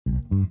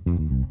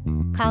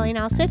Calling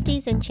all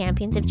Swifties and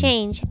champions of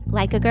change,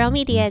 Like a Girl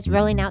Media is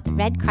rolling out the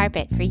red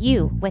carpet for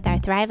you with our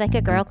Thrive Like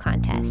a Girl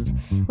contest.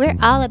 We're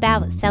all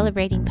about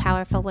celebrating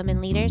powerful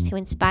women leaders who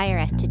inspire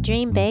us to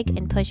dream big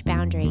and push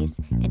boundaries.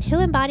 And who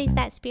embodies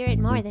that spirit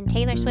more than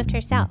Taylor Swift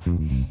herself?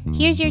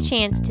 Here's your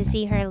chance to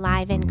see her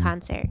live in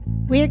concert.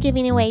 We're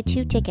giving away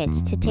 2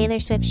 tickets to Taylor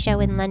Swift's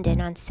show in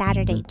London on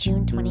Saturday,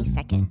 June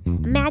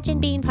 22nd. Imagine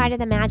being part of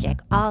the magic,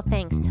 all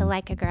thanks to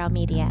Like a Girl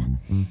Media.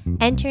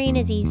 Entering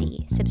is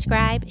easy.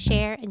 Subscribe,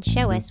 share, and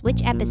show us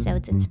which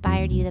episodes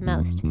inspired you the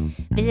most.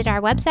 Visit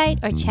our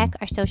website or check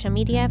our social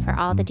media for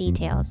all the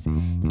details.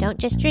 Don't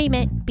just dream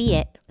it, be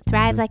it.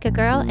 Thrive like a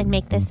girl and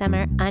make this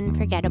summer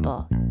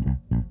unforgettable.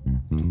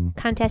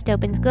 Contest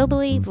opens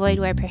globally, void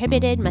where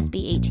prohibited, must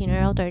be 18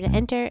 or older to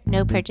enter,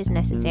 no purchase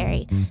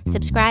necessary.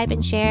 Subscribe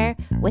and share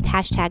with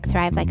hashtag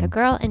Thrive Like a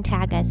Girl and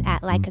tag us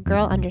at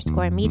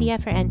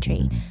likeagirl_media for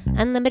entry.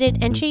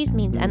 Unlimited entries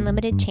means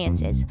unlimited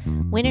chances.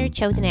 Winner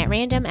chosen at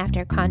random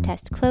after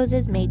contest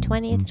closes May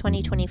 20th,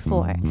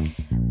 2024.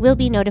 Will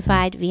be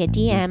notified via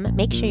DM.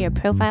 Make sure your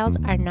profiles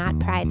are not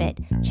private.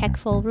 Check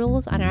full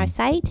rules on our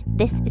site.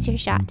 This is your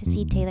shot to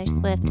see Taylor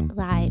Swift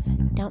live.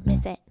 Don't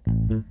miss it.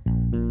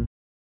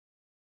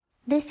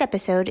 This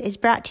episode is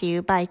brought to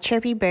you by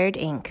Chirpy Bird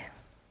Inc.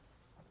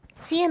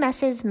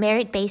 CMS's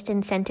Merit-Based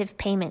Incentive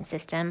Payment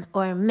System,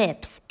 or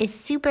MIPS, is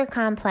super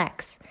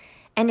complex,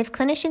 and if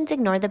clinicians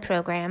ignore the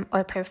program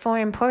or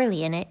perform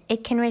poorly in it,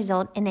 it can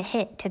result in a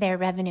hit to their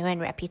revenue and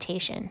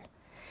reputation.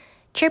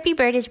 Chirpy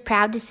Bird is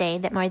proud to say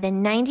that more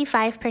than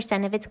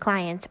 95% of its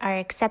clients are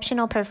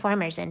exceptional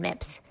performers in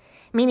MIPS,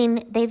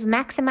 meaning they've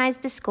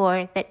maximized the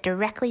score that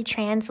directly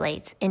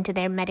translates into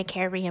their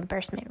Medicare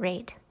reimbursement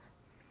rate.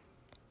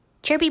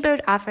 Chirpy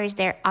Bird offers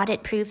their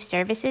audit-proof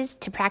services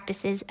to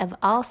practices of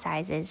all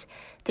sizes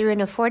through an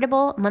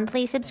affordable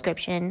monthly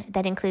subscription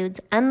that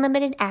includes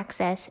unlimited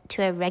access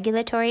to a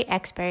regulatory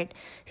expert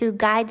who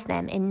guides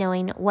them in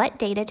knowing what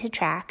data to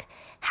track,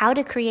 how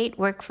to create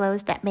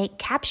workflows that make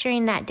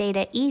capturing that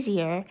data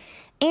easier,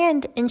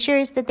 and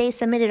ensures that they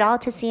submit it all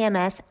to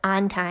CMS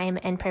on time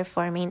and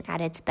performing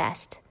at its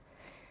best.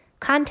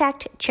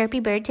 Contact Chirpy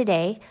Bird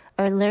today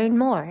or learn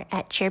more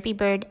at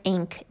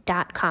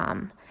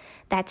chirpybirdinc.com.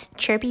 That's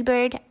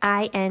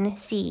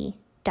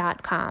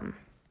chirpybirdinc.com.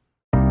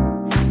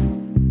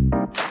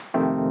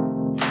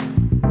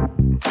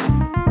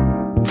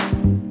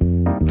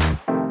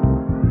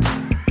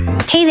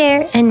 Hey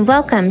there, and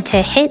welcome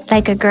to Hit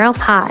Like a Girl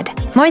Pod.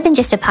 More than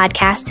just a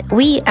podcast,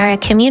 we are a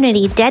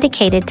community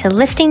dedicated to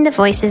lifting the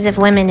voices of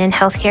women in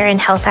healthcare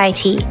and health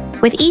IT.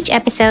 With each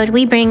episode,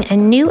 we bring a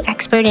new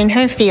expert in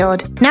her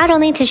field, not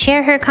only to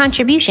share her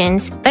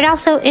contributions, but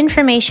also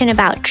information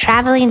about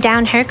traveling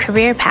down her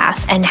career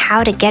path and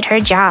how to get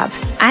her job.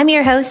 I'm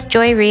your host,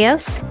 Joy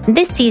Rios.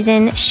 This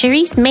season,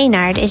 Charisse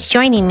Maynard is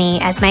joining me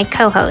as my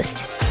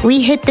co-host.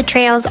 We hit the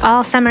trails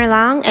all summer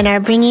long and are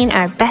bringing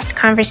our best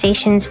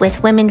conversations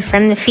with women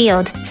from the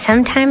field,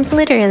 sometimes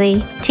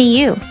literally, to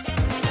you.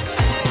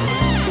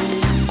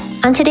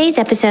 On today's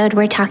episode,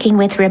 we're talking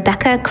with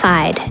Rebecca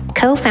Clyde,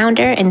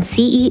 co-founder and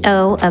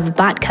CEO of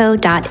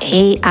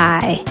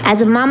Botco.ai.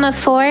 As a mom of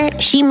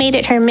 4, she made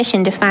it her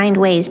mission to find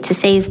ways to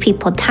save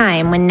people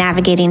time when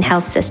navigating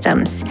health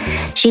systems.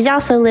 She's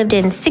also lived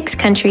in 6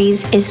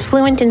 countries, is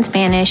fluent in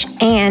Spanish,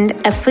 and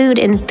a food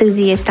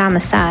enthusiast on the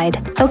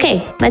side.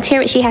 Okay, let's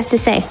hear what she has to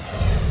say.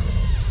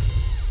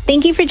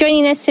 Thank you for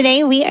joining us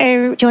today. We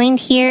are joined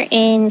here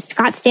in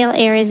Scottsdale,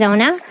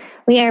 Arizona.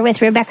 We are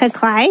with Rebecca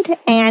Clyde,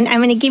 and I'm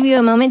going to give you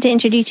a moment to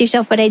introduce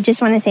yourself, but I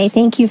just want to say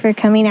thank you for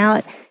coming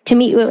out to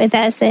meet with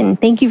us, and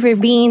thank you for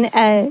being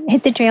a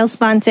Hit the Trail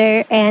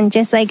sponsor and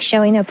just like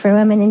showing up for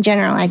women in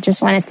general. I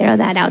just want to throw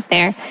that out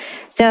there.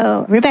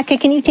 So, Rebecca,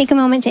 can you take a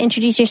moment to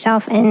introduce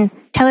yourself and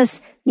tell us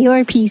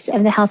your piece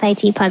of the health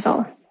IT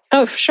puzzle?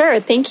 Oh,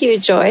 sure. Thank you,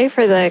 Joy,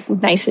 for the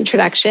nice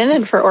introduction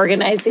and for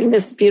organizing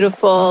this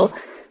beautiful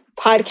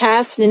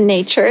podcast in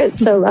nature. It's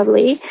so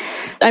lovely.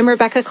 I'm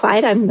Rebecca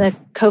Clyde. I'm the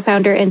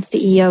co-founder and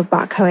CEO of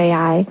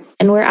Botco.ai.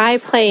 And where I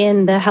play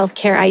in the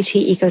healthcare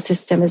IT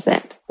ecosystem is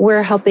that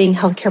we're helping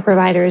healthcare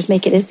providers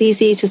make it as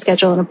easy to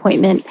schedule an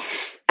appointment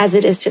as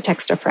it is to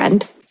text a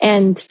friend.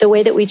 And the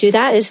way that we do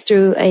that is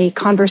through a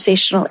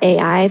conversational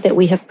AI that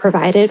we have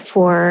provided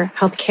for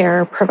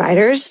healthcare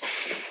providers.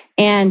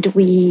 And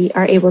we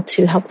are able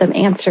to help them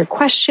answer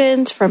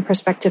questions from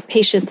prospective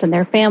patients and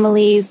their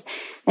families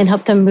and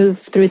help them move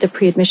through the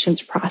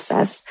pre-admissions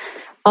process,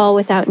 all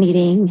without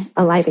needing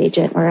a live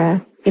agent or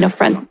a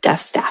front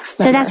desk staff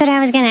member. So that's what I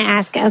was going to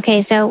ask.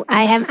 Okay, so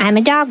I'm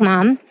a dog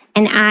mom,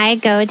 and I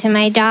go to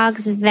my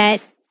dog's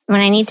vet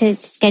when I need to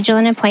schedule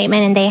an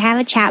appointment, and they have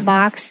a chat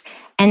box,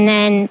 and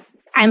then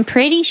I'm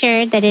pretty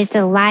sure that it's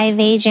a live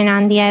agent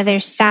on the other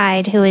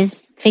side who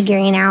is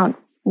figuring out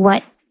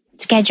what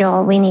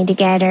schedule we need to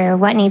get or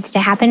what needs to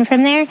happen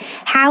from there.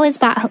 How is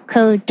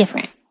Botco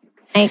different?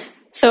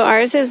 So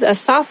ours is a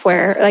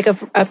software, like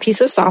a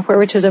piece of software,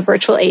 which is a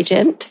virtual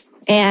agent.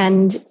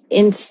 And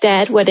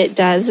instead, what it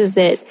does is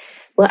it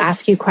will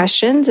ask you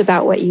questions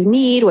about what you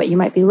need, what you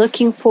might be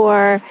looking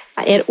for.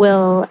 It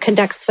will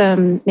conduct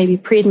some maybe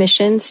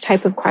pre-admissions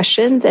type of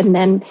questions. And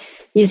then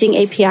using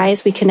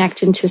APIs, we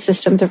connect into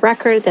systems of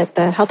record that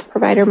the health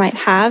provider might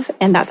have.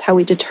 And that's how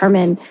we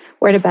determine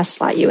where to best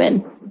slot you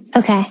in.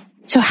 Okay.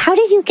 So how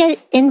did you get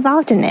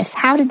involved in this?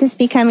 How did this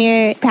become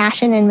your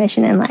passion and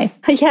mission in life?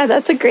 Yeah,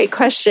 that's a great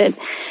question.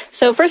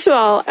 So first of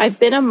all, I've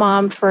been a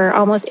mom for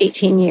almost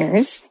 18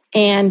 years.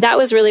 And that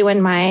was really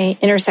when my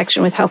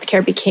intersection with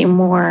healthcare became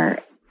more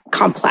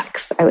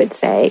complex, I would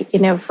say.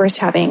 First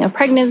having a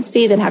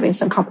pregnancy, then having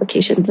some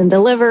complications in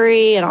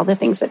delivery and all the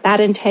things that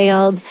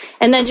entailed.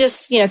 And then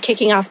just,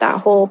 kicking off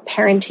that whole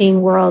parenting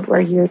world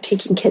where you're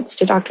taking kids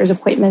to doctor's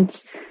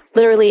appointments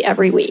literally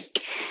every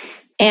week.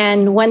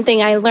 And one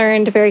thing I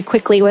learned very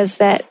quickly was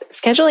that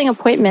scheduling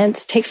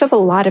appointments takes up a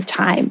lot of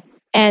time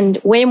and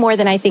way more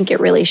than I think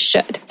it really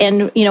should.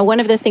 And, one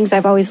of the things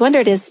I've always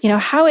wondered is,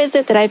 how is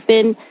it that I've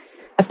been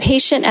a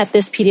patient at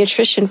this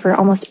pediatrician for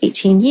almost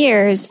 18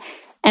 years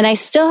and I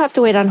still have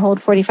to wait on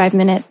hold 45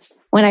 minutes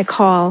when I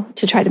call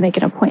to try to make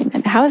an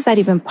appointment? How is that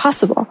even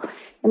possible?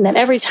 And then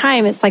every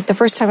time it's like the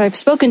first time I've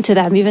spoken to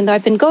them, even though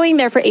I've been going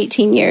there for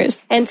 18 years.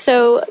 And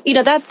so,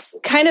 that's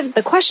kind of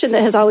the question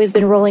that has always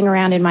been rolling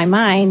around in my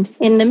mind.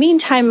 In the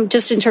meantime,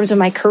 just in terms of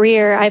my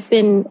career, I've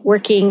been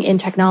working in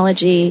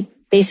technology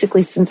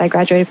basically since I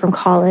graduated from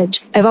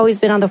college. I've always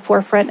been on the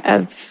forefront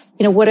of,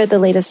 what are the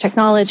latest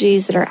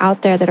technologies that are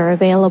out there that are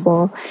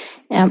available,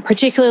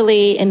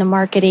 particularly in the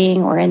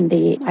marketing or in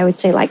the, I would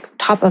say, like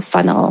top of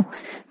funnel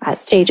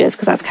stages,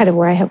 because that's kind of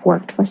where I have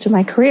worked most of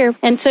my career.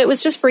 And so it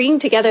was just bringing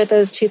together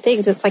those two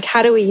things. It's like,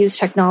 how do we use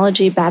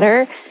technology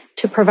better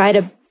to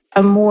provide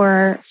a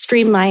more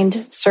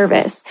streamlined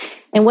service?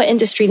 And what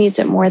industry needs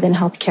it more than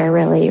healthcare,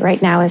 really,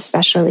 right now,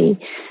 especially,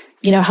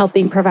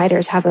 helping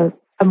providers have a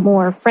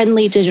more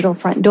friendly digital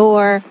front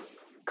door,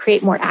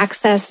 create more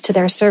access to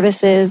their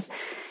services.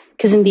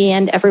 Because in the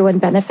end, everyone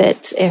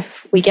benefits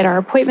if we get our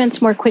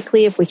appointments more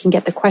quickly, if we can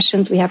get the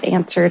questions we have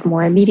answered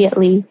more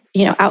immediately,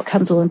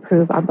 outcomes will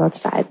improve on both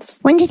sides.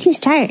 When did you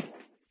start?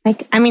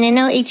 I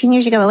know 18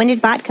 years ago, but when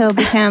did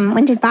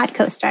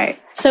Botco start?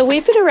 So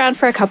we've been around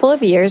for a couple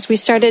of years. We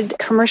started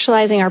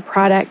commercializing our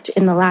product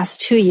in the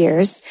last 2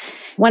 years.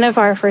 One of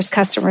our first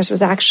customers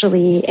was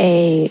actually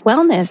a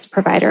wellness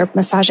provider,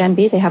 Massage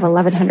Envy. They have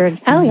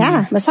 1,100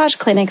 massage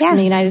clinics in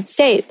the United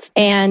States.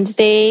 And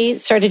they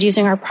started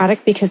using our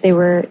product because they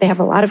have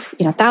a lot of,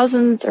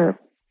 thousands of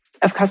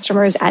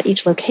customers at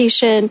each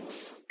location.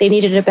 They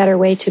needed a better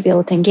way to be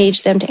able to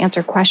engage them, to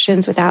answer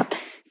questions without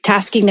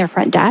tasking their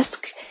front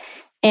desk.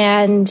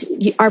 And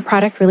our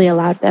product really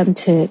allowed them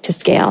to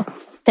scale.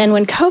 Then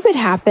when COVID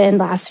happened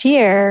last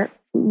year,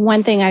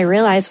 one thing I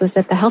realized was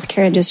that the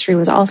healthcare industry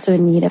was also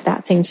in need of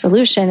that same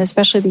solution,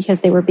 especially because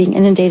they were being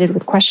inundated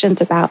with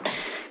questions about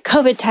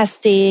COVID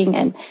testing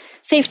and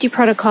safety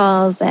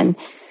protocols. And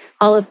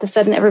all of a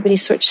sudden, everybody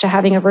switched to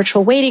having a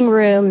virtual waiting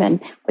room.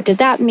 And what did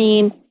that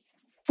mean?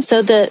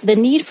 So the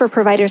need for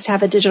providers to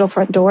have a digital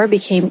front door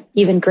became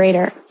even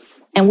greater.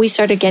 And we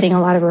started getting a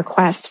lot of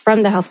requests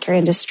from the healthcare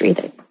industry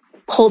that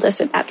pulled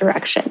us in that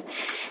direction.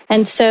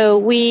 And so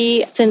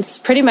we, since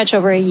pretty much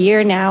over a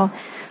year now,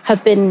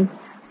 have been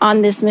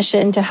on this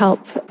mission to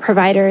help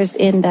providers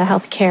in the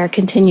healthcare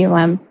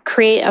continuum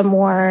create a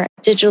more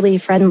digitally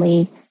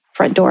friendly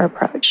front door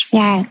approach.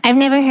 Yeah, I've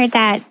never heard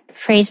that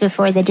phrase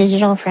before, the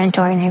digital front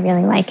door, and I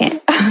really like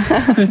it.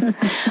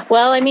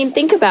 Well,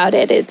 think about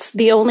it. It's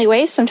the only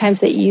way sometimes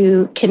that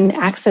you can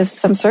access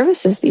some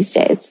services these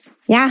days.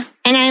 Yeah.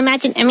 And I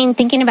imagine,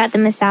 thinking about the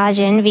Massage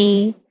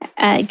Envy,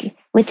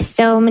 with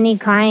so many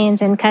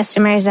clients and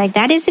customers,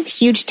 that is a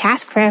huge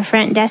task for a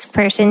front desk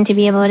person to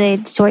be able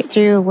to sort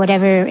through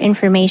whatever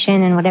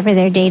information and whatever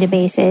their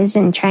database is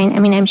and try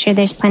and, I'm sure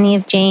there's plenty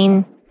of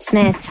Jane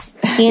Smiths,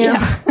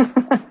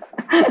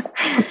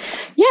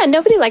 Yeah,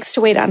 nobody likes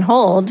to wait on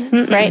hold,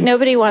 right?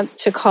 Nobody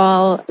wants to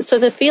call. So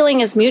the feeling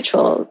is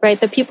mutual, right?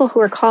 The people who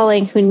are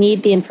calling who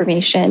need the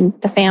information,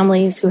 the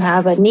families who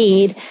have a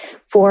need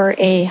for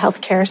a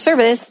healthcare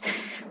service,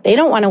 they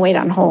don't want to wait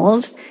on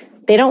hold.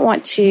 They don't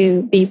want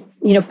to be,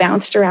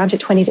 bounced around to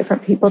 20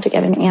 different people to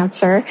get an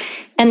answer.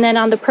 And then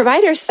on the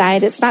provider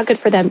side, it's not good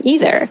for them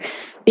either,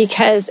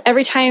 because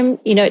every time,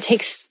 it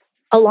takes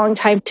a long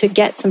time to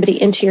get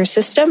somebody into your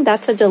system,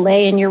 that's a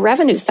delay in your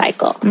revenue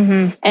cycle.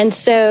 And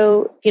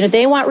so,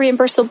 they want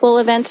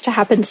reimbursable events to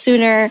happen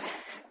sooner.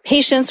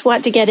 Patients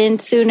want to get in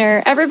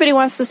sooner. Everybody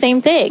wants the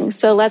same thing.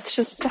 So let's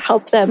just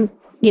help them,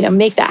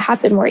 make that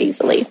happen more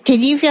easily.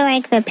 Did you feel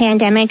like the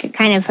pandemic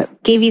kind of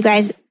gave you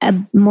guys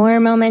more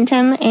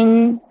momentum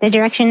in the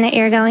direction that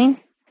you're going?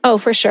 Oh,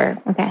 for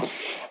sure. Okay.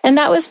 And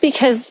that was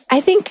because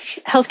I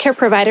think healthcare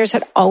providers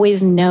had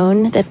always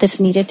known that this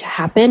needed to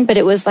happen, but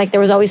it was like there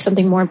was always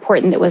something more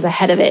important that was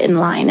ahead of it in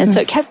line. And so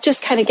it kept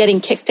just kind of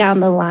getting kicked down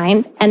the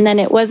line. And then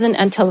it wasn't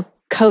until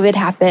COVID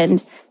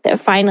happened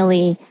that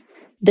finally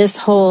this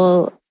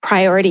whole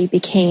priority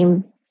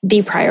became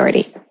the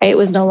priority. Right? It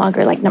was no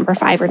longer like number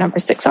 5 or number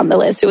 6 on the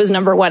list. It was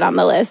number 1 on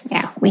the list.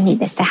 Yeah, we need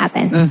this to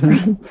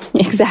happen.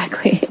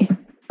 Exactly.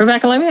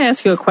 Rebecca, let me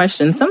ask you a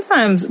question.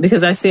 Sometimes,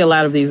 because I see a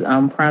lot of these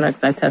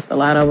products, I test a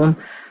lot of them.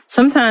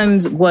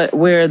 Sometimes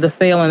where the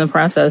fail in the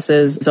process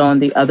is on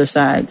the other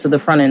side, so the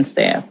front end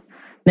staff.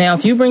 Now,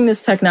 if you bring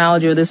this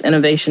technology or this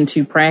innovation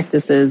to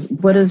practices,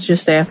 what does your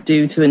staff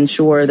do to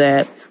ensure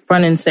that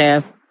front end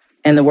staff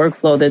and the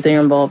workflow that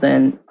they're involved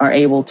in are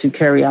able to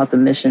carry out the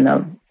mission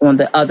of on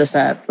the other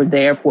side for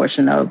their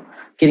portion of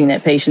getting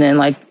that patient in?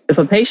 Like, if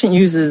a patient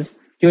uses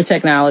your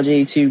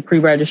technology to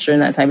pre-register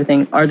and that type of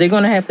thing, are they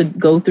going to have to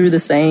go through the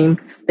same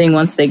thing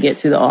once they get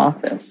to the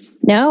office?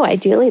 No,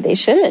 ideally they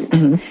shouldn't.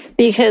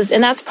 Mm-hmm.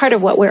 And that's part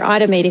of what we're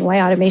automating.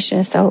 Why automation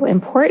is so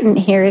important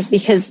here is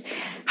because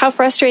how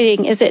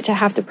frustrating is it to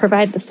have to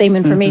provide the same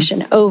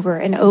information over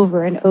and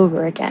over and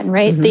over again,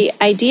 right? Mm-hmm. The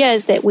idea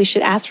is that we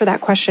should ask for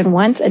that question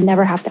once and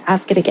never have to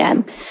ask it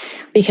again,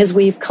 because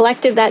we've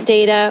collected that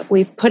data,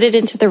 we've put it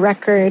into the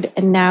record,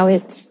 and now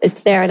it's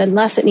there. And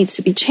unless it needs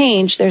to be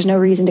changed, there's no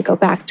reason to go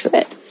back to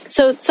it.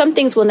 So some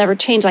things will never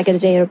change, like at a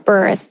date of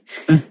birth,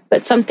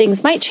 but some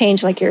things might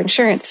change, like your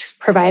insurance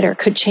provider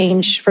could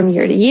change from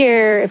year to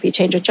year if you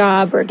change a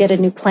job or get a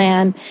new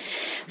plan.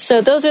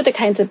 So those are the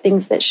kinds of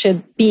things that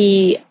should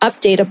be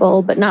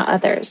updatable, but not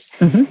others.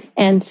 Mm-hmm.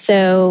 And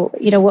so,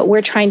 what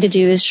we're trying to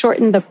do is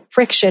shorten the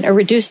friction or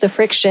reduce the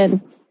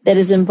friction that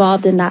is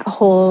involved in that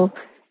whole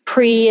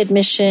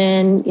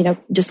pre-admission,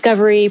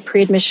 discovery,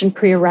 pre-admission,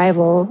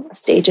 pre-arrival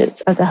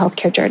stages of the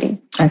healthcare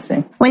journey. I see.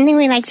 One thing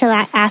we like to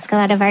ask a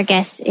lot of our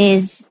guests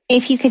is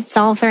if you could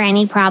solve for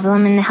any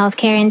problem in the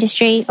healthcare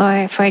industry,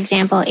 or for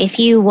example, if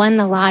you won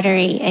the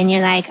lottery and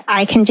you're like,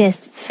 I can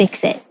just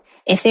fix it.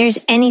 If there's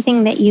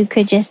anything that you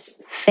could just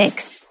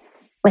fix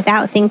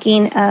without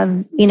thinking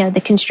of,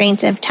 the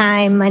constraints of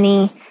time,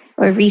 money,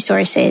 or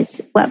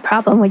resources, what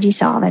problem would you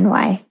solve and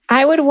why?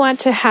 I would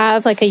want to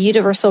have like a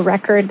universal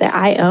record that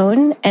I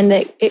own and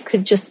that it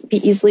could just be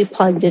easily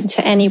plugged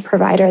into any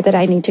provider that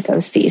I need to go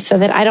see so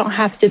that I don't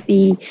have to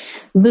be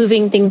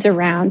moving things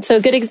around. So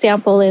a good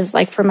example is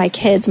like for my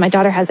kids, my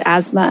daughter has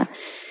asthma,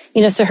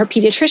 so her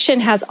pediatrician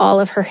has all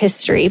of her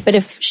history. But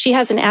if she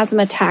has an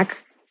asthma attack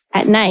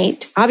at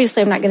night,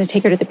 obviously I'm not going to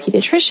take her to the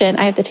pediatrician.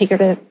 I have to take her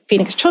to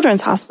Phoenix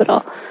Children's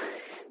Hospital.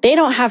 They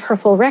don't have her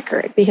full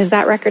record because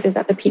that record is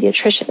at the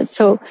pediatrician.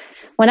 So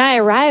when I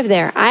arrive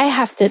there,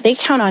 they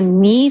count on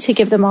me to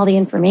give them all the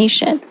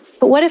information.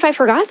 But what if I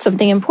forgot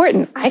something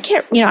important? I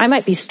can't, I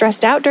might be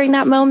stressed out during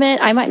that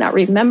moment. I might not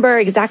remember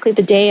exactly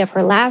the day of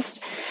her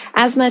last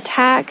asthma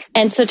attack.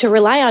 And so to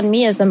rely on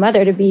me as the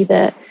mother to be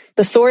the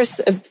source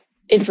of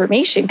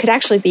information could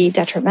actually be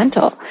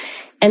detrimental.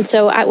 And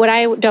so what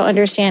I don't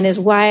understand is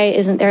why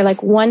isn't there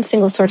like one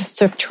single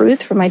source of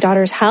truth for my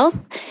daughter's health?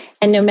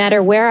 And no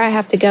matter where I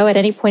have to go at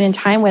any point in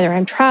time, whether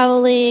I'm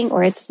traveling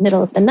or it's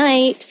middle of the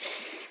night,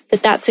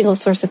 that single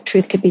source of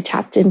truth could be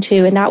tapped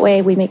into. And that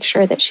way we make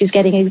sure that she's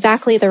getting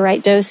exactly the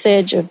right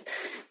dosage of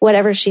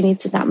whatever she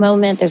needs in that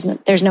moment. There's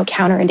no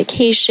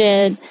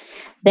counterindication,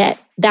 that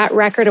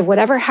record of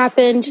whatever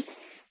happened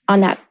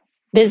on that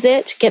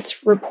visit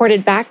gets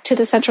reported back to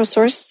the central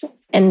source.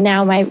 And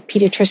now my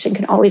pediatrician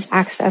can always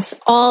access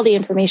all the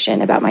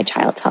information about my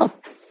child's health.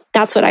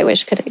 That's what I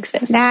wish could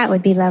exist. That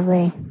would be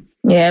lovely.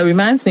 Yeah, it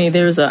reminds me,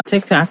 there's a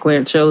TikTok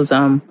where it shows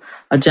a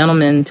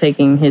gentleman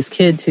taking his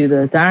kid to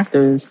the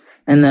doctor's,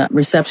 and the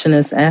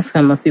receptionist asks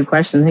him a few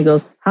questions. He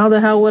goes, how the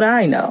hell would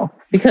I know?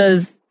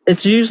 Because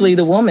it's usually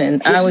the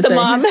woman, I would say,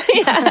 mom,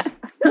 yeah.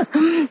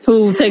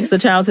 who takes the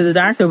child to the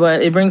doctor.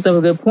 But it brings up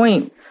a good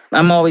point.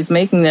 I'm always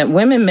making that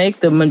women make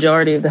the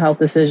majority of the health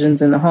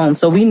decisions in the home.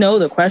 So we know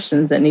the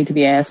questions that need to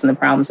be asked and the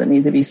problems that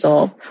need to be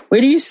solved.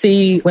 Where do you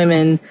see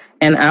women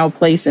and our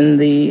place in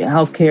the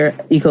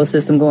healthcare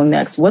ecosystem going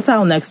next? What's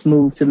our next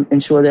move to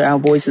ensure that our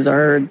voices are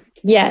heard?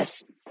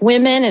 Yes.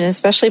 Women, and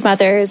especially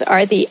mothers,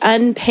 are the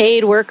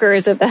unpaid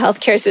workers of the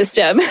healthcare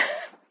system.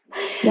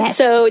 Yes.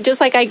 So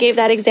just like I gave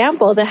that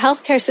example, the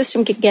healthcare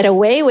system can get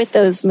away with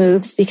those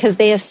moves because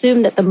they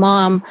assume that the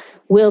mom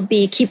will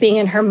be keeping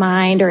in her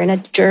mind or in a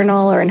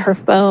journal or in her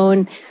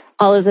phone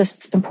all of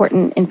this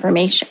important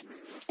information.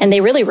 And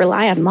they really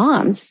rely on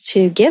moms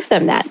to give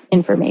them that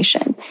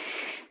information.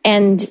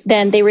 And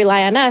then they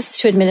rely on us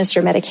to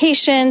administer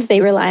medications.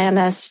 They rely on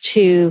us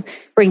to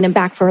bring them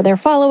back for their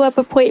follow-up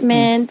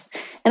appointments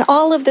and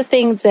all of the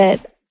things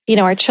that,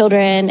 our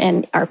children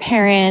and our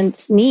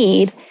parents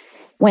need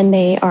when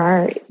they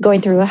are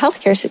going through a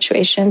healthcare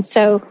situation.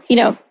 So,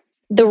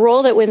 the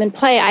role that women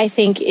play, I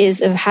think,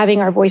 is of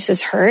having our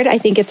voices heard. I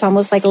think it's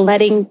almost like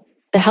letting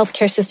the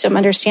healthcare system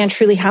understand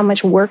truly how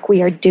much work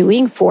we are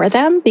doing for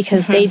them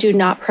because they do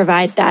not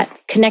provide that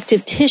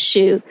connective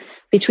tissue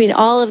between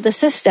all of the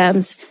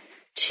systems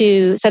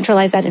to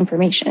centralize that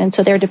information. And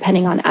so they're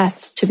depending on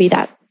us to be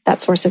that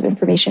source of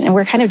information. And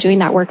we're kind of doing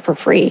that work for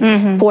free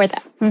for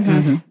them.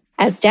 Mm-hmm.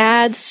 As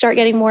dads start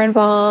getting more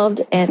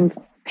involved and,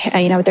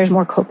 there's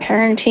more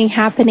co-parenting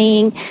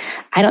happening,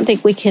 I don't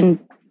think we can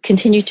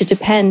continue to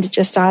depend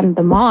just on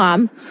the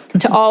mom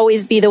to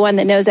always be the one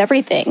that knows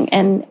everything.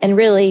 And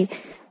really,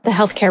 the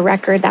healthcare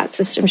record, that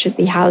system should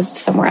be housed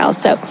somewhere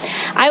else. So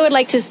I would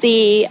like to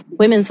see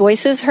women's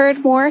voices heard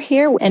more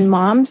here and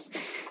moms.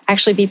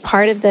 actually be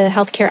part of the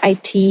healthcare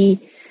IT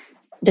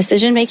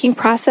decision-making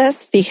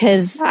process,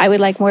 because I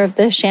would like more of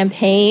the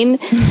champagne,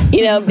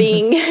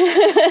 being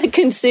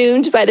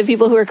consumed by the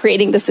people who are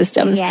creating the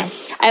systems.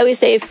 Yes. I always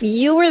say, if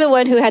you were the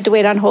one who had to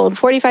wait on hold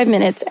 45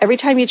 minutes every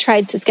time you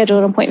tried to schedule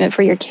an appointment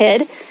for your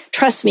kid,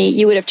 trust me,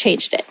 you would have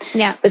changed it.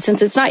 Yeah. But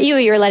since it's not you,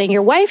 you're letting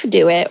your wife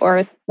do it,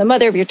 or the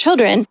mother of your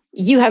children,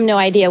 you have no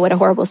idea what a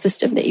horrible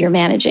system that you're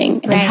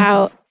managing and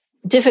how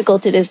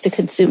difficult it is to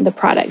consume the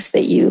products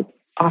that you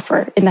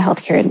offer in the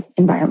healthcare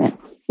environment.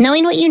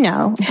 Knowing what you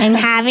know and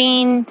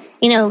having,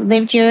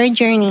 lived your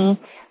journey,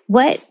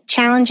 what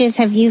challenges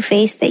have you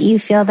faced that you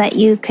feel that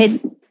you could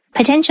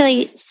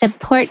potentially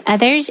support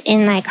others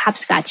in, like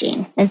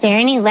hopscotching? Is there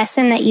any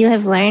lesson that you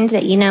have learned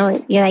that,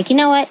 you're like, you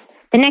know what?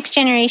 The next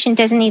generation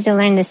doesn't need to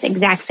learn this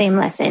exact same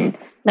lesson.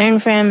 Learn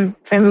from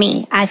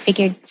me. I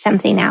figured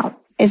something out.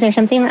 Is there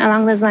something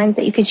along those lines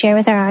that you could share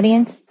with our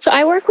audience? So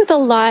I work with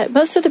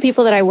most of the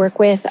people that I work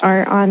with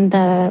are on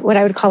what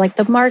I would call like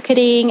the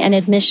marketing and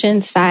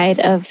admission side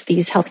of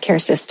these healthcare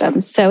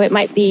systems. So it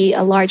might be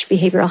a large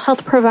behavioral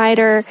health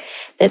provider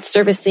that's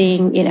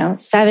servicing,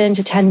 7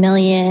 to 10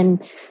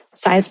 million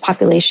size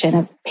population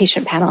of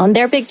patient panel. And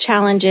their big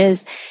challenge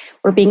is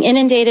we're being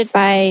inundated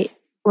by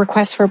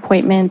requests for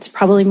appointments,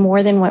 probably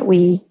more than what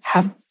we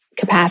have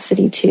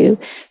capacity to,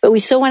 but we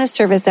still want to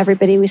service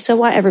everybody. We still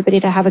want everybody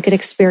to have a good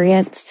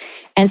experience.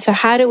 And so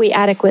how do we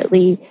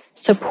adequately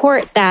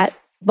support that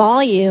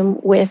volume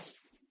with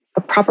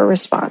a proper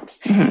response?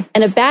 Mm-hmm.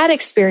 And a bad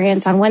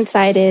experience on one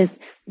side is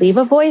leave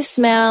a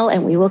voicemail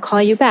and we will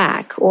call you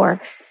back, or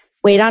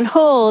wait on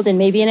hold and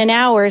maybe in an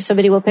hour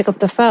somebody will pick up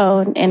the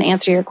phone and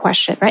answer your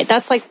question, right?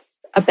 That's like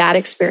a bad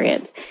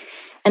experience.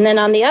 And then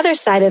on the other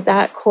side of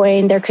that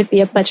coin, there could be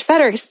a much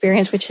better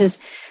experience, which is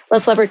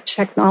let's leverage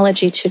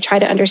technology to try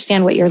to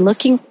understand what you're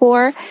looking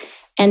for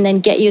and then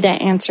get you that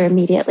answer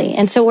immediately.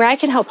 And so where I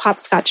can help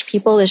hopscotch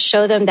people is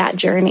show them that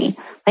journey.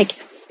 Like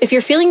if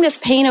you're feeling this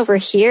pain over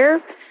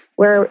here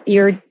where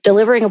you're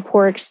delivering a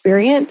poor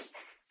experience,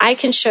 I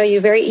can show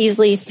you very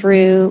easily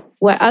through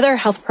what other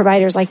health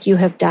providers like you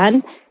have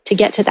done to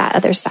get to that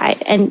other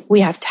side. And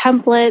we have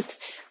templates,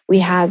 we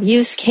have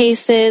use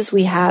cases,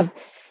 we have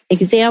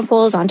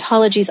examples,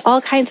 ontologies, all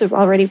kinds of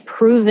already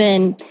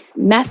proven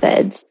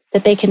methods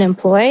that they can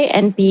employ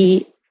and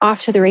be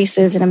off to the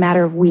races in a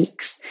matter of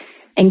weeks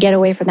and get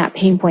away from that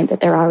pain point that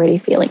they're already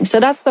feeling. So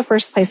that's the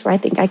first place where I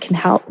think I can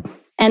help.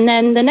 And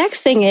then the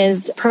next thing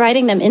is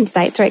providing them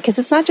insights, right? Because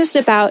it's not just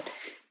about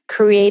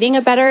creating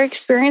a better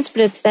experience,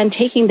 but it's then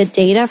taking the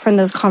data from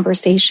those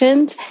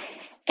conversations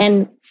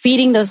and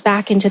feeding those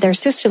back into their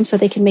system so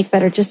they can make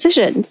better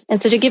decisions.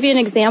 And so to give you an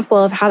example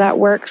of how that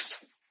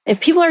works, if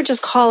people are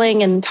just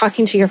calling and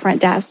talking to your front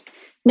desk,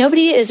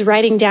 nobody is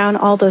writing down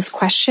all those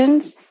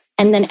questions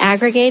and then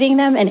aggregating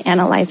them and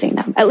analyzing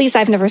them. At least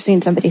I've never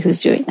seen somebody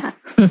who's doing that.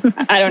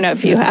 I don't know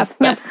if you have,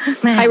 but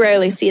I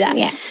rarely see that.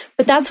 Yeah.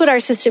 But that's what our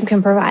system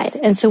can provide.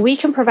 And so we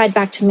can provide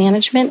back to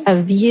management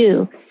a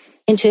view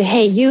into,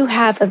 hey, you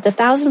have, of the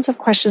thousands of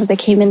questions that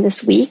came in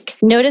this week,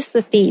 notice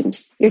the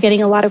themes. You're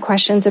getting a lot of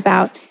questions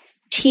about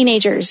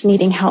teenagers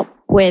needing help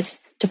with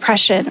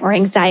depression or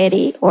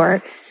anxiety,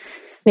 or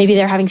maybe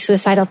they're having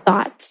suicidal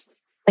thoughts.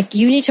 Like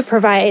you need to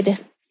provide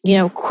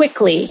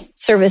quickly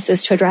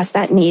services to address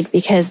that need,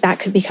 because that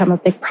could become a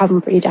big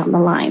problem for you down the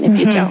line if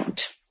you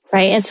don't,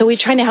 right? And so we're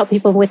trying to help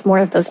people with more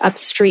of those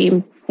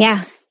upstream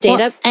data.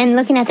 Well, and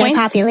looking at their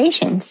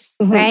populations,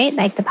 right?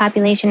 Like the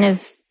population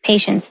of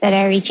patients that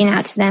are reaching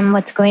out to them,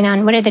 what's going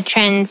on, what are the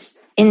trends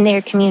in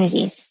their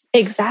communities?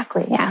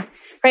 Exactly. Yeah.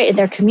 Right. In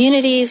their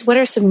communities, what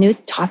are some new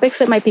topics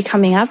that might be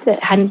coming up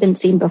that hadn't been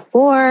seen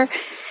before?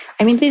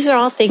 I mean, these are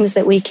all things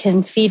that we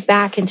can feed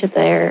back into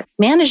their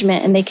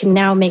management, and they can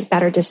now make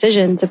better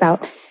decisions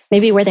about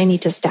maybe where they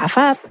need to staff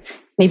up,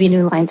 maybe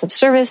new lines of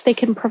service they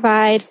can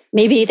provide.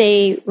 Maybe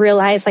they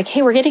realize like,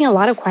 hey, we're getting a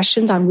lot of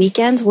questions on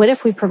weekends. What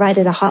if we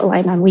provided a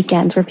hotline on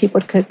weekends where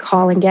people could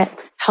call and get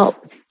help?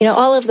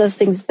 All of those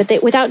things.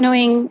 But without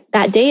knowing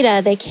that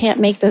data, they can't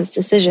make those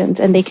decisions,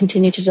 and they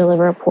continue to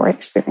deliver a poor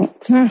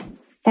experience.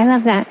 I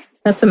love that.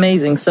 That's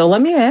amazing. So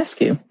let me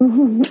ask you,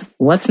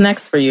 what's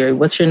next for you?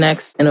 What's your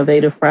next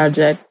innovative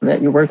project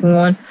that you're working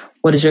on?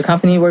 What is your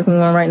company working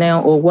on right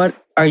now? Or what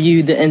are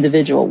you, the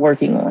individual,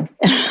 working on?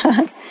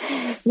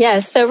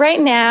 Yes. So right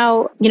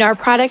now, our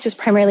product is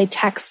primarily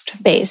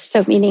text-based.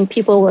 So meaning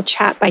people will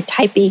chat by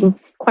typing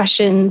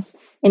questions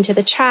into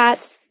the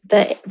chat.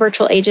 The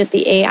virtual agent,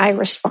 the AI,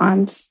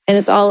 responds, and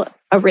it's all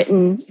a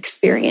written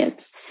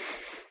experience.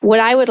 What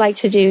I would like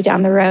to do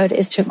down the road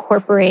is to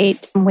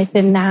incorporate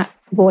within that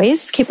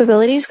voice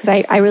capabilities,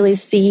 because I really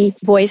see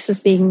voice as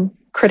being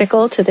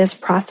critical to this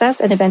process,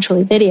 and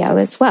eventually video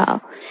as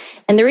well.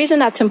 And the reason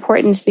that's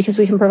important is because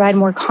we can provide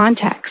more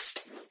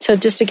context. So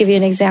just to give you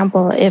an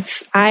example,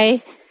 if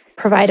I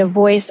provide a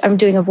voice, I'm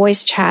doing a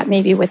voice chat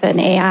maybe with an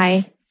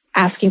AI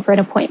asking for an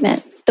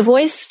appointment. The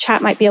voice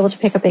chat might be able to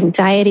pick up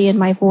anxiety in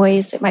my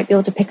voice. It might be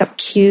able to pick up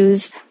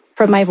cues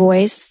from my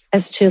voice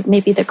as to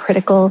maybe the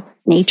critical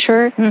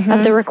nature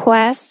of the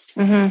request.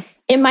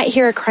 it might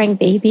hear a crying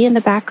baby in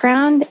the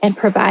background and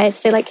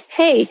say like,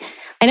 hey,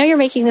 I know you're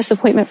making this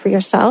appointment for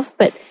yourself,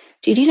 but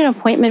do you need an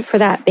appointment for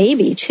that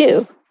baby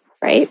too?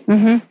 Right?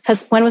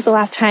 Because when was the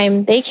last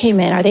time they came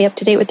in? Are they up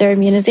to date with their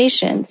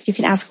immunizations? You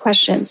can ask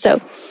questions.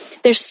 So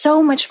there's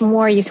so much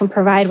more you can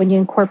provide when you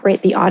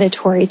incorporate the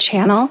auditory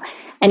channel,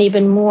 and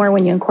even more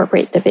when you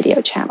incorporate the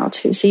video channel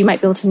too. So you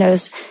might be able to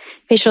notice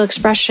facial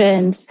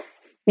expressions,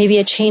 maybe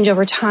a change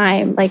over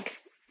time, like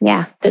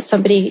that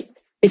somebody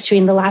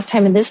between the last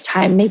time and this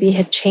time maybe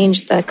had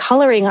changed the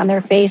coloring on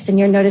their face, and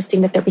you're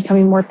noticing that they're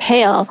becoming more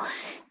pale,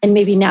 and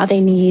maybe now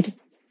they need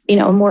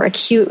a more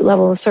acute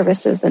level of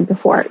services than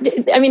before.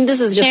 I mean,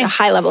 this is just a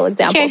high level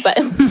example, but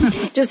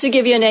just to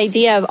give you an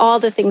idea of all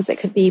the things that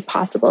could be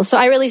possible. So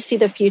I really see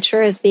the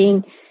future as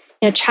being,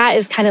 chat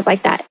is kind of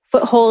like that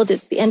foothold.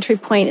 It's the entry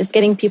point, is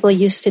getting people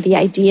used to the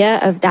idea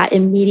of that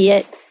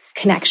immediate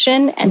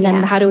connection. And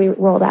then how do we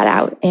roll that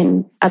out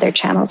in other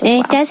channels as well?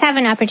 It does have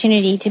an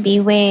opportunity to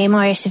be way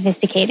more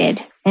sophisticated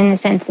in the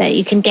sense that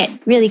you can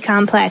get really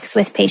complex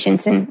with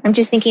patients. And I'm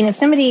just thinking, if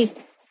somebody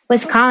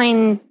was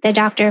calling the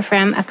doctor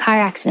from a car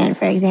accident,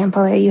 for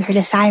example, or you heard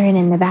a siren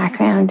in the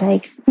background,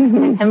 like, I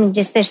mean,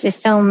 just there's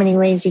so many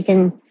ways you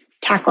can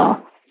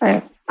tackle,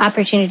 or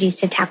opportunities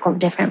to tackle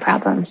different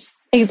problems.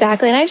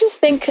 Exactly. And I just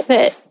think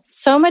that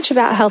so much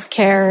about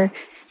healthcare,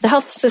 the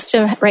health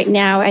system right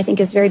now, I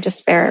think is very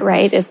disparate,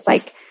 right? It's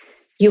like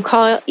you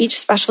call each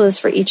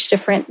specialist for each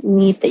different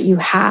need that you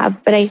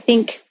have. But I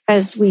think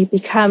as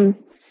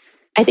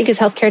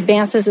healthcare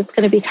advances, it's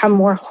going to become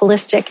more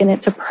holistic in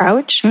its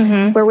approach,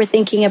 where we're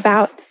thinking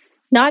about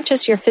not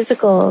just your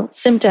physical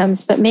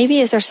symptoms, but maybe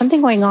is there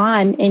something going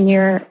on in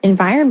your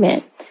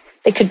environment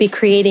that could be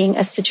creating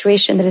a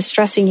situation that is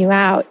stressing you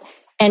out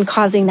and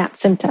causing that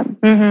symptom.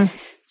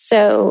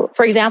 So,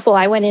 for example,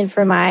 I went in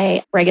for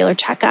my regular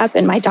checkup,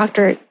 and my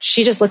doctor,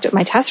 she just looked at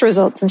my test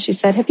results and she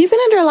said, "Have you been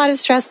under a lot of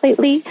stress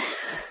lately?"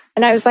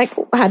 And I was like,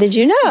 "How did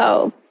you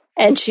know?"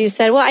 And she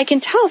said, "Well, I can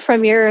tell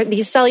from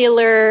these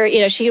cellular,"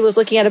 she was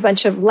looking at a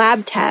bunch of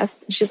lab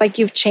tests. She's like,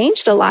 "You've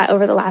changed a lot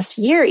over the last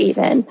year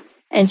even."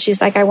 And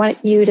she's like, "I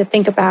want you to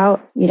think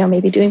about,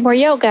 maybe doing more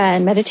yoga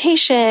and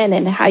meditation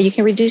and how you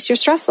can reduce your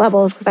stress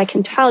levels, because I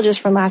can tell just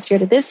from last year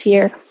to this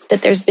year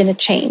that there's been a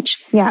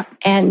change." Yeah.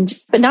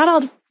 But not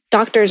all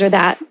doctors are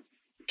that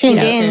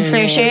tuned in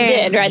for sure.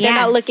 Right? Yeah. They're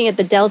not looking at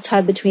the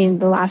delta between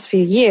the last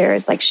few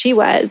years like she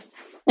was,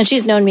 and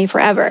she's known me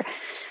forever.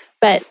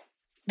 But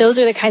those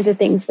are the kinds of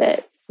things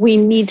that we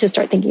need to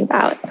start thinking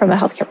about from a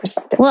healthcare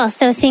perspective. Well,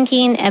 so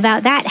thinking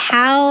about that,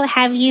 how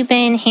have you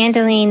been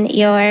handling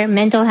your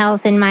mental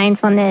health and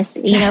mindfulness,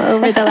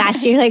 over the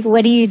last year? Like,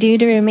 what do you do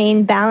to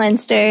remain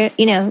balanced or,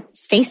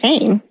 stay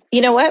sane?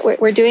 You know what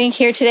we're doing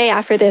here today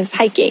after this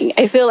hiking?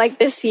 I feel like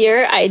this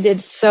year I did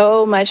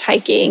so much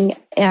hiking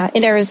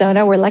in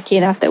Arizona. We're lucky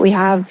enough that we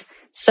have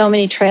so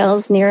many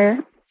trails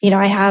near.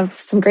 I have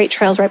some great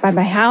trails right by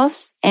my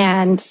house.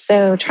 And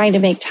so trying to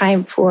make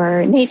time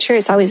for nature,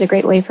 it's always a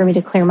great way for me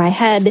to clear my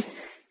head,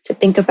 to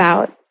think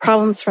about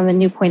problems from a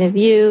new point of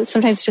view,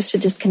 sometimes just to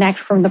disconnect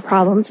from the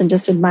problems and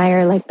just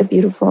admire like the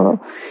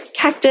beautiful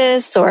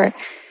cactus. Or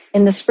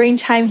in the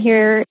springtime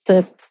here,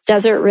 the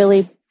desert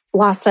really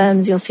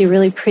blossoms. You'll see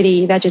really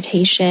pretty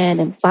vegetation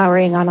and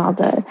flowering on all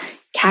the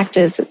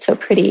cactus. It's so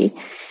pretty.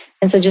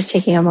 And so just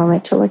taking a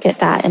moment to look at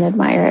that and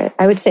admire it.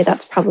 I would say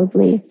that's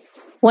probably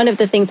one of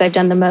the things I've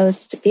done the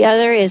most. The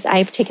other is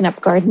I've taken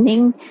up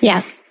gardening.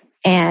 Yeah.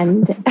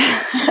 And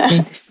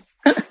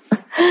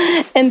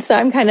and so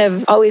I'm kind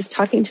of always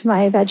talking to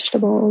my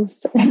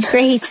vegetables. That's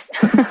great.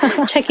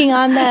 Checking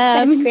on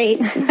them. That's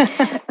great.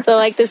 So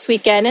like this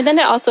weekend. And then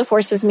it also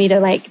forces me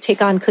to like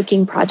take on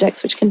cooking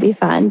projects, which can be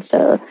fun.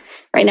 So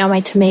right now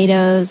my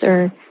tomatoes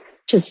are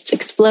just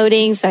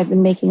exploding. So I've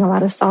been making a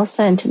lot of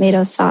salsa and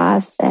tomato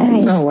sauce.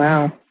 And oh,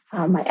 wow.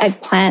 My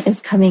eggplant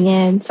is coming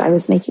in. So I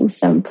was making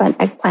some fun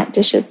eggplant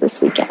dishes this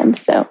weekend.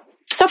 So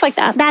stuff like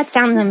that. That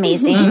sounds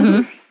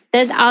amazing.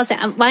 There's also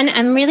one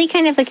I'm really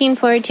kind of looking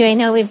forward to. I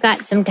know we've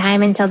got some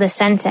time until the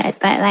sunset,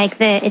 but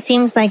it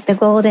seems like the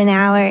golden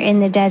hour in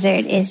the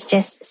desert is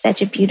just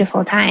such a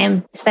beautiful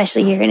time,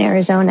 especially here in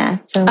Arizona.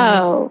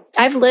 So,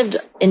 I've lived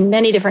in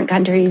many different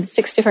countries,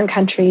 6 different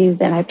countries,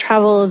 and I've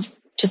traveled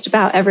just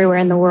about everywhere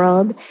in the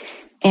world.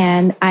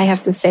 And I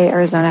have to say,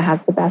 Arizona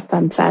has the best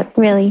sunsets.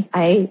 Really?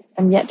 I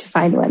am yet to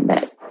find one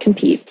that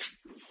competes.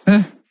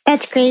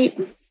 That's great.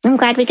 I'm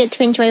glad we get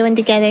to enjoy one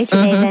together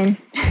today then.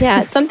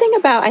 Yeah, something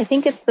about, I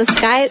think it's the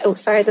sky.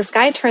 The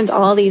sky turns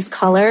all these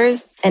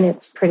colors and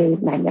it's pretty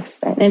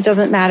magnificent. And it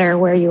doesn't matter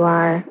where you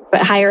are,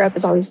 but higher up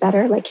is always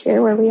better, like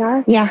here where we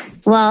are. Yeah.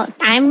 Well,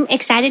 I'm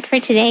excited for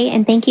today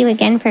and thank you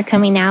again for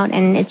coming out.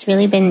 And it's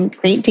really been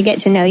great to get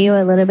to know you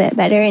a little bit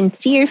better and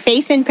see your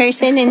face in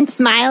person and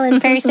smile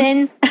in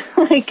person.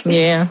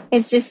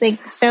 It's just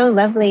like so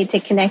lovely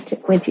to connect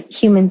with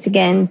humans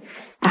again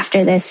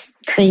after this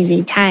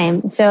crazy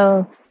time.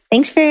 So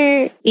thanks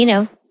for,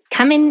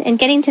 coming and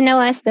getting to know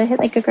us, the Hit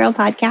Like a Girl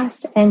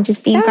podcast, and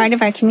just being part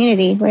of our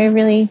community. We're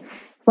really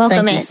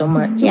welcome Thank you so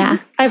much. Yeah.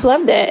 I've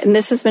loved it. And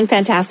this has been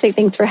fantastic.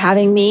 Thanks for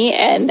having me.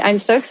 And I'm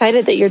so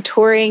excited that you're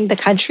touring the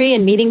country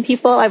and meeting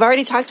people. I've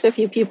already talked to a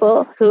few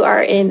people who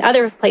are in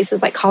other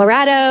places like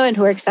Colorado and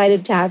who are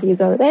excited to have you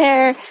go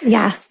there.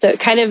 Yeah. So it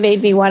kind of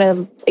made me want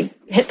to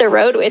hit the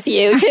road with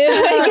you too.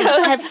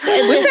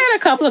 We've had a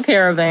couple of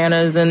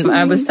caravanas, and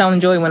I was telling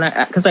Joy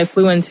because I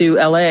flew into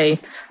LA,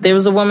 there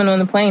was a woman on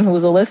the plane who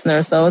was a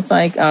listener. So it's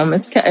like,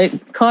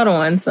 it caught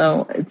on.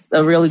 So it's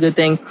a really good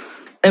thing.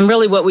 And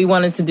really what we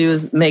wanted to do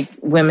is make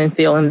women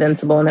feel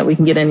invincible and that we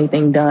can get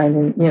anything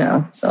done.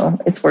 And, so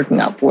it's working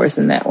out for us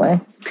in that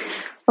way.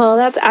 Well,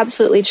 that's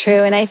absolutely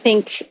true. And I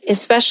think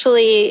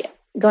especially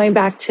going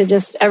back to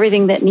just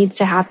everything that needs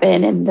to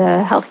happen in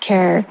the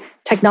healthcare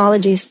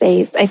technology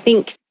space, I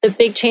think the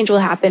big change will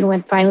happen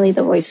when finally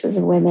the voices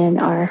of women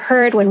are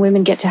heard, when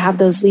women get to have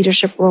those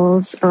leadership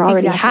roles or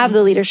already have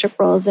the leadership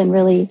roles and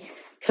really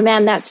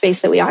command that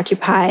space that we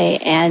occupy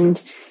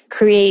and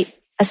create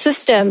a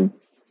system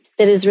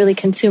that is really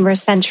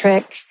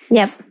consumer-centric.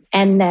 Yep.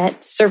 And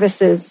that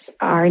services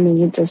our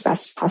needs as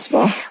best as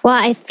possible. Well,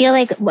 I feel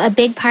like a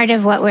big part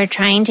of what we're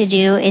trying to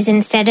do is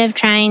instead of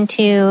trying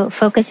to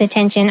focus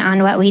attention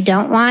on what we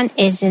don't want,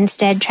 is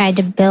instead try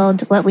to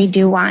build what we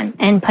do want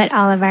and put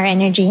all of our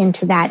energy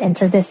into that. And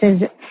so this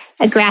is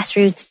a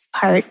grassroots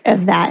part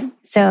of that.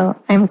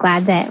 So I'm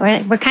glad that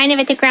we're kind of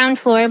at the ground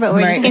floor, but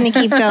we're just going to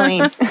keep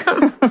going.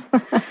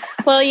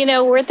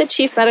 Well, we're the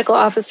chief medical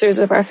officers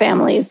of our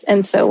families.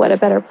 And so what a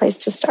better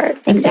place to start.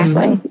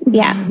 Exactly.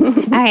 Yeah.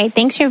 All right.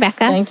 Thanks,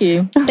 Rebecca. Thank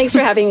you. Thanks for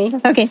having me.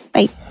 Okay.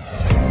 Bye.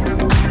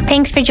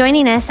 Thanks for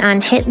joining us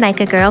on Hit Like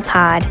a Girl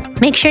Pod.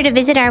 Make sure to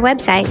visit our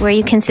website where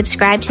you can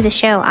subscribe to the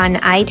show on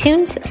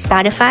iTunes,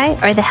 Spotify,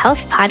 or the Health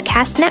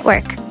Podcast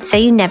Network so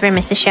you never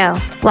miss a show.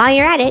 While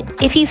you're at it,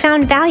 if you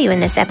found value in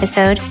this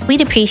episode,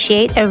 we'd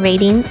appreciate a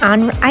rating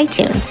on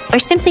iTunes or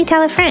simply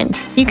tell a friend.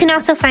 You can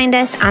also find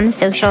us on the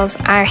socials.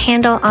 Our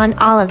handle on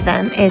all of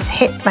them is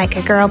Hit Like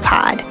a Girl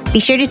Pod. Be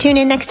sure to tune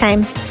in next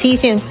time. See you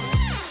soon.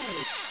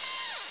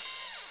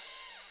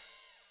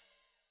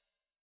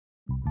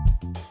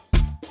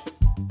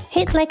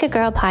 Hit Like a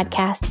Girl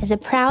podcast is a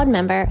proud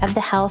member of the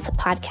Health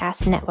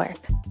Podcast Network.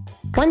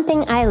 One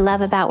thing I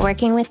love about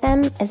working with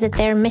them is that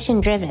they're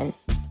mission-driven,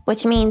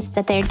 which means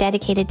that they're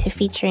dedicated to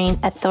featuring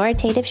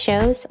authoritative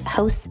shows,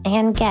 hosts,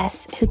 and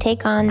guests who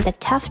take on the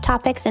tough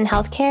topics in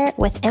healthcare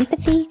with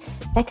empathy,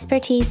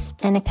 expertise,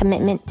 and a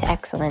commitment to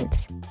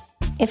excellence.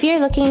 If you're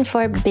looking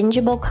for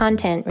bingeable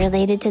content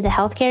related to the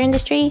healthcare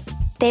industry,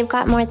 they've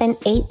got more than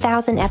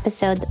 8,000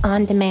 episodes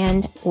on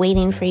demand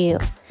waiting for you.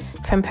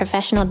 From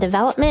professional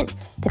development,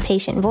 the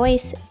patient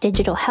voice,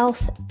 digital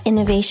health,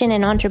 innovation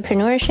and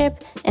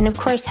entrepreneurship, and of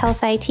course, health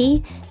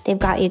IT, they've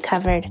got you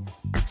covered.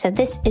 So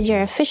this is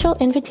your official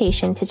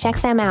invitation to check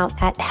them out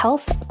at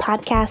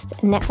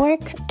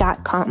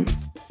healthpodcastnetwork.com.